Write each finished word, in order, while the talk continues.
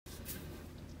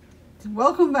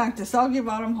Welcome back to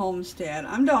SoggyBottom Homestead.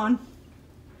 I'm Dawn.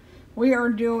 We are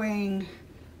doing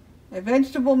a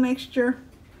vegetable mixture,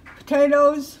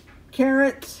 potatoes,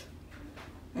 carrots,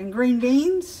 and green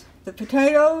beans. The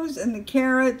potatoes and the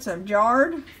carrots are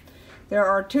jarred. There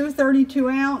are two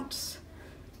 32-ounce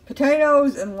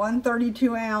potatoes and one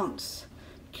 32-ounce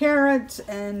carrots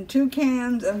and 2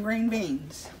 cans of green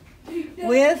beans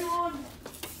with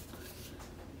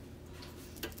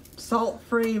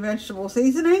salt-free vegetable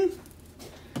seasoning.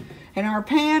 And our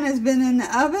pan has been in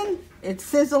the oven. It's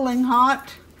sizzling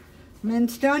hot.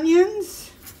 Minced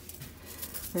onions.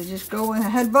 They just go with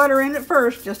head butter in it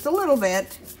first, just a little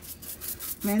bit.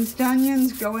 Minced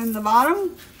onions go in the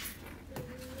bottom.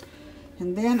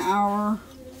 And then our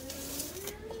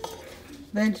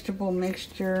vegetable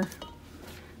mixture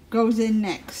goes in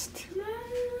next.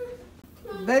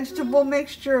 Vegetable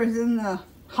mixture is in the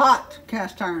hot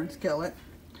cast iron skillet.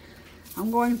 I'm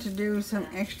going to do some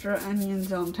extra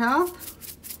onions on top.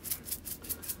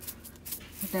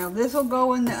 Now this will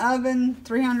go in the oven,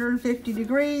 350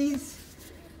 degrees.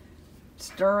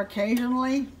 Stir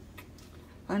occasionally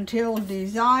until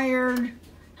desired,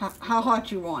 how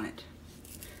hot you want it.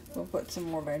 We'll put some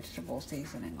more vegetable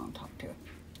seasoning on top too.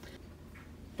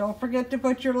 Don't forget to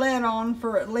put your lid on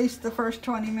for at least the first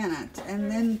 20 minutes and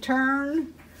then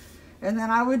turn. And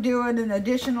then I would do it an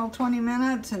additional 20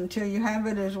 minutes until you have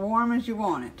it as warm as you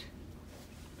want it.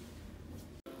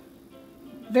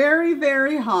 Very,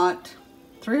 very hot,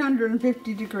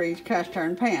 350 degrees cast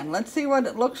iron pan. Let's see what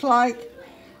it looks like.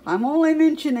 I'm only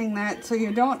mentioning that so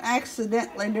you don't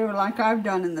accidentally do like I've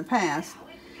done in the past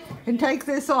and take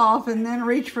this off and then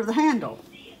reach for the handle.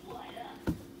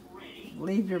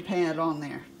 Leave your pad on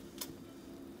there.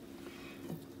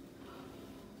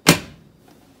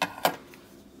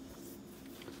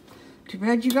 Too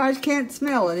bad you guys can't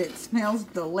smell it. It smells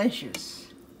delicious.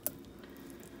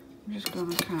 I'm just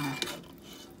going to kind of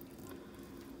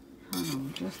turn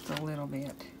them just a little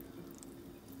bit.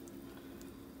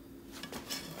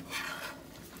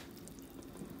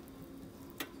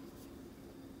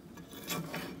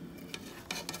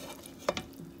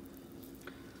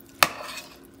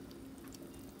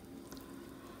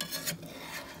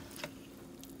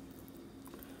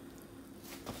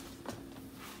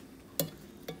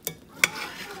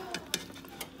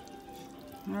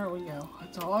 There we go.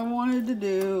 That's all I wanted to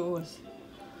do was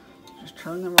just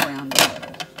turn them around a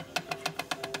little.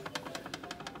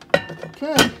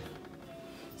 Okay.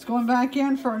 It's going back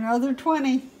in for another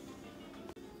 20.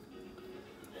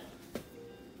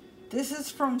 This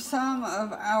is from some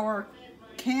of our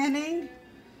canning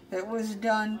that was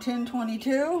done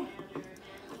 10/22.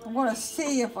 I want to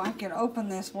see if I can open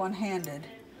this one-handed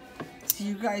so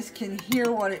you guys can hear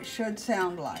what it should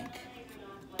sound like.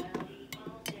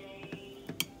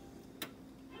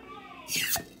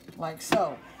 Like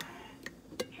so.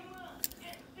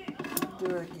 Do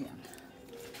it again.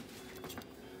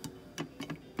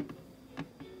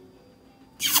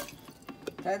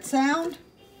 That sound?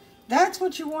 That's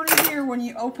what you want to hear when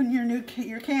you open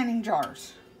your canning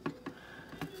jars.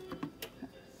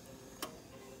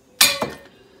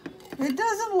 It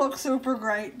doesn't look super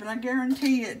great, but I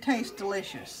guarantee it tastes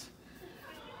delicious.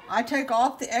 I take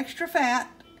off the extra fat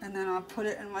and then I put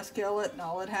it in my skillet, and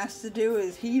all it has to do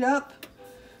is heat up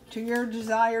to your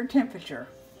desired temperature.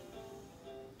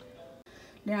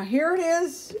 Now here it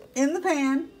is in the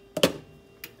pan.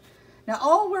 Now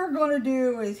all we're going to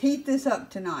do is heat this up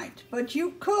tonight, but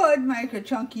you could make a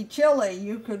chunky chili.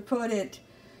 You could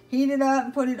heat it up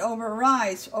and put it over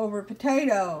rice, over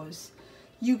potatoes.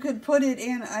 You could put it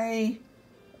in a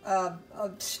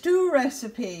stew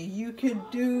recipe. You could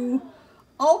do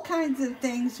all kinds of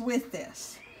things with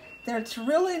this. It's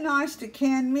really nice to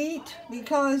can meat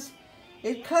because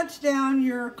it cuts down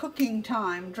your cooking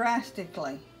time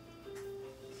drastically.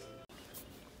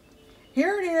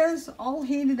 Here it is, all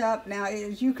heated up. Now,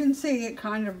 as you can see, it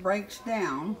kind of breaks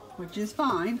down, which is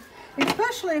fine,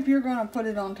 especially if you're going to put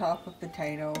it on top of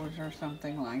potatoes or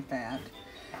something like that.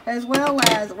 As well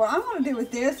as, what I'm going to do with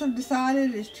this, I've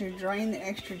decided, is to drain the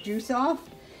extra juice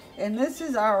off. And this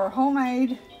is our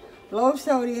homemade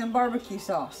low-sodium barbecue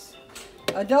sauce.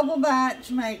 A double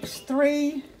batch makes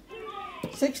 3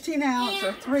 16-ounce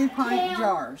or 3-pint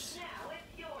jars.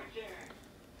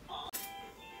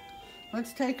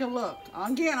 Let's take a look.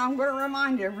 Again, I'm going to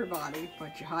remind everybody,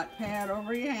 put your hot pad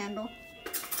over your handle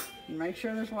and make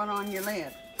sure there's one on your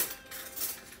lid.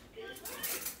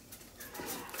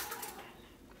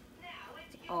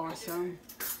 Awesome.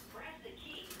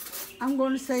 I'm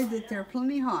going to say that they're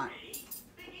plenty hot.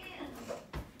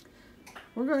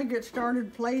 We're going to get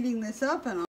started plating this up,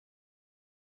 and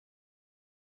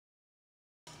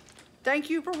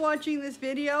Thank you for watching this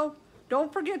video.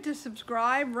 Don't forget to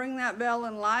subscribe, ring that bell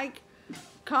and like.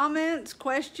 Comments,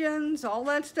 questions, all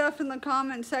that stuff in the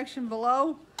comment section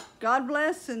below. God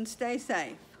bless and stay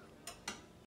safe.